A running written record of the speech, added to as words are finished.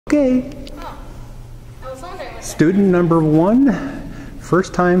Okay. Oh, I was wondering what Student number 1,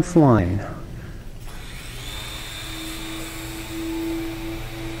 first time flying.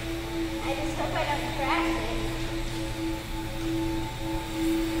 I just hope I don't crash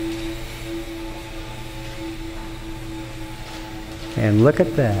it. And look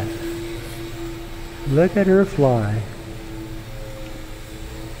at that. Look at her fly.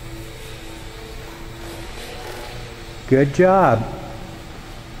 Good job.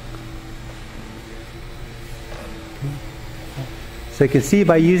 So you can see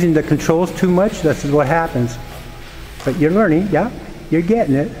by using the controls too much, this is what happens. But you're learning, yeah, you're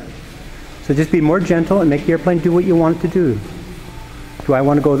getting it. So just be more gentle and make the airplane do what you want it to do. Do I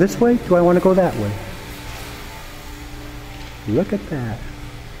want to go this way? Do I want to go that way? Look at that.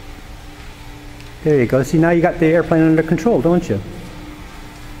 There you go. See, now you got the airplane under control, don't you?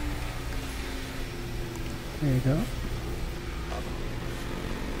 There you go.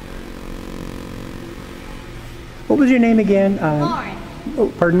 What was your name again? Lauren.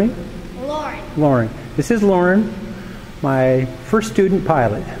 Oh, pardon me? Lauren. Lauren. This is Lauren, my first student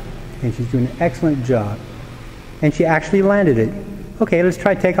pilot, and she's doing an excellent job. And she actually landed it. Okay, let's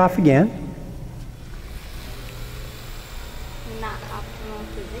try takeoff again. Not optimal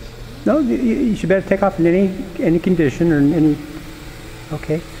position. No, you should better take off in any condition or in any.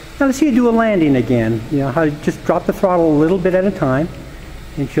 Okay. Now let's see you do a landing again. You know how to just drop the throttle a little bit at a time,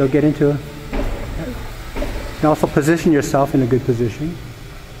 and she'll get into a. And also position yourself in a good position.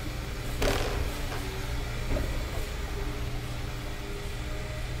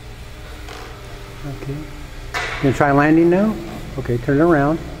 Okay. You gonna try landing now? Okay, turn it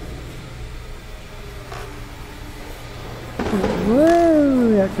around. Whoa,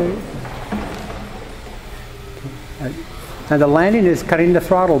 that's it. Okay. Now the landing is cutting the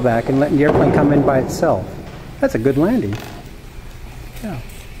throttle back and letting the airplane come in by itself. That's a good landing. Yeah.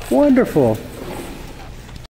 Wonderful.